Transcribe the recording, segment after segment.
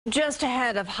Just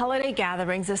ahead of holiday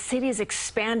gatherings, the city is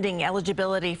expanding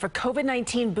eligibility for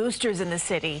COVID-19 boosters in the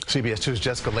city. CBS 2's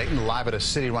Jessica Layton live at a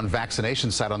city-run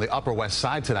vaccination site on the Upper West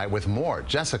Side tonight with more.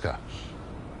 Jessica.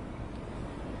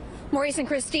 Maurice and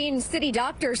Christine, city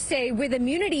doctors say with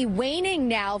immunity waning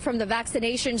now from the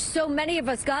vaccination so many of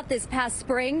us got this past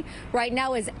spring, right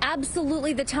now is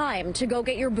absolutely the time to go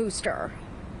get your booster.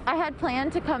 I had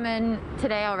planned to come in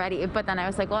today already, but then I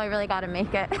was like, well, I really got to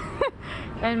make it.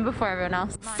 And before everyone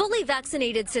else. Fully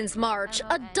vaccinated since March,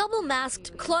 a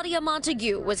double-masked Claudia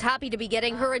Montague was happy to be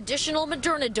getting her additional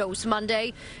Moderna dose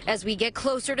Monday. As we get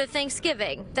closer to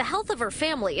Thanksgiving, the health of her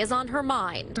family is on her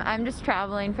mind. I'm just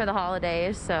traveling for the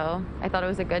holidays, so I thought it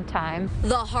was a good time.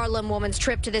 The Harlem woman's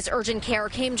trip to this urgent care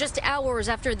came just hours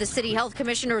after the city health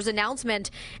commissioner's announcement,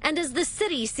 and as the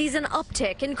city sees an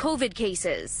uptick in COVID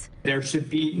cases. There should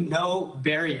be no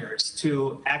barriers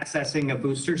to accessing a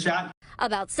booster shot.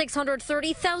 About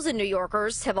 630,000 New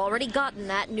Yorkers have already gotten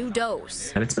that new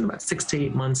dose. And it's been about 6 to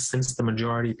 8 months since the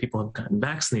majority of people have gotten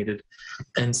vaccinated,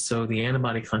 and so the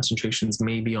antibody concentrations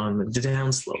may be on the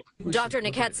downslope. Dr.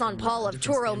 Niket Sanpal of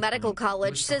Touro Medical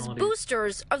College says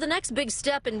boosters are the next big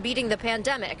step in beating the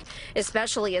pandemic,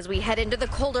 especially as we head into the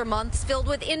colder months filled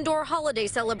with indoor holiday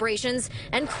celebrations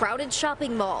and crowded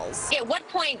shopping malls. At what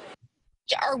point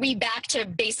are we back to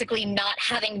basically not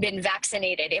having been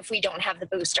vaccinated if we don't have the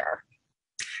booster?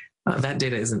 That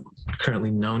data isn't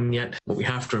currently known yet. What we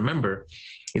have to remember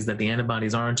is that the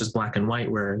antibodies aren't just black and white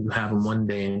where you have them one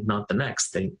day and not the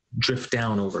next. They drift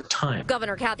down over time.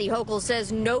 Governor Kathy Hochul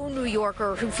says no New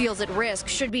Yorker who feels at risk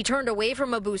should be turned away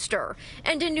from a booster.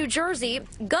 And in New Jersey,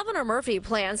 Governor Murphy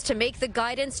plans to make the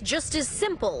guidance just as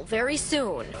simple very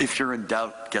soon. If you're in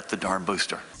doubt, get the darn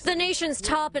booster. The nation's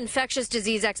top infectious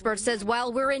disease expert says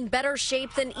while we're in better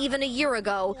shape than even a year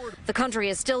ago, the country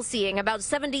is still seeing about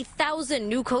 70,000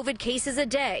 new COVID cases a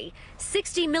day.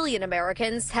 60 million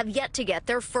Americans have yet to get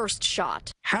their first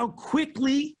shot. How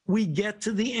quickly we get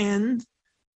to the end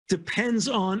depends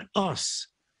on us.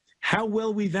 How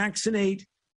well we vaccinate,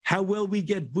 how well we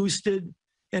get boosted,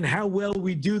 and how well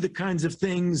we do the kinds of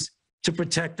things to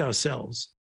protect ourselves.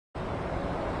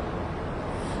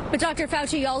 But Dr.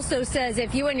 Fauci also says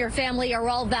if you and your family are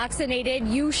all vaccinated,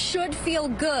 you should feel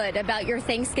good about your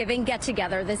Thanksgiving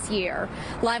get-together this year.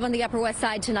 Live on the Upper West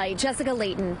Side tonight, Jessica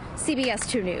Layton, CBS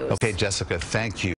 2 News. Okay, Jessica, thank you.